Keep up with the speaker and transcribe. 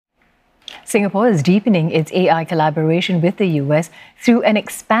Singapore is deepening its AI collaboration with the US through an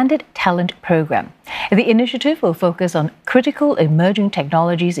expanded talent program. The initiative will focus on critical emerging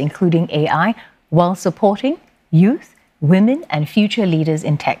technologies, including AI, while supporting youth, women, and future leaders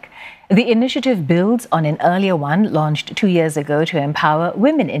in tech. The initiative builds on an earlier one launched 2 years ago to empower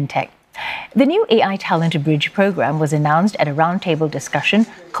women in tech. The new AI Talent Bridge program was announced at a roundtable discussion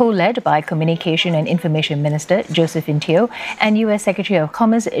co-led by Communication and Information Minister Josephine Teo and US Secretary of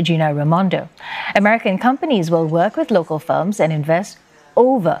Commerce Gina Raimondo. American companies will work with local firms and invest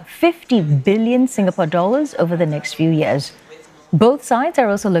over 50 billion Singapore dollars over the next few years. Both sides are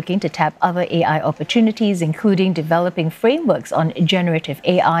also looking to tap other AI opportunities, including developing frameworks on generative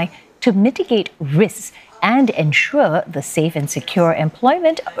AI to mitigate risks and ensure the safe and secure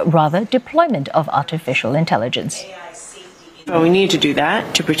deployment of artificial intelligence. Well, we need to do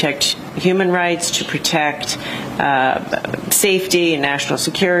that to protect human rights, to protect safety and national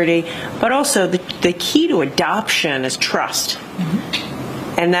security, but also the key to adoption is trust.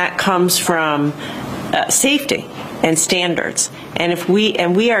 And that comes from safety and standards. And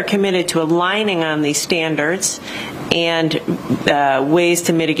we are committed to aligning on these standards and ways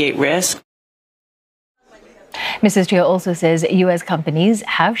to mitigate risk. Mrs. Teo also says US companies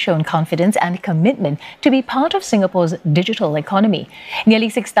have shown confidence and commitment to be part of Singapore's digital economy. Nearly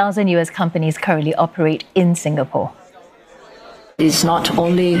 6,000 US companies currently operate in Singapore. It's not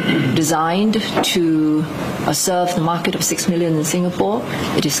only designed to serve the market of 6 million in Singapore,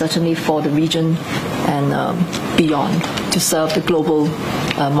 it is certainly for the region and beyond to serve the global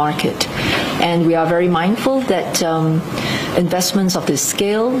market. And we are very mindful that investments of this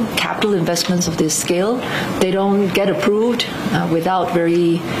scale, capital investments of this scale, they don't get approved without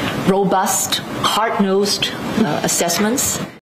very robust, hard-nosed assessments.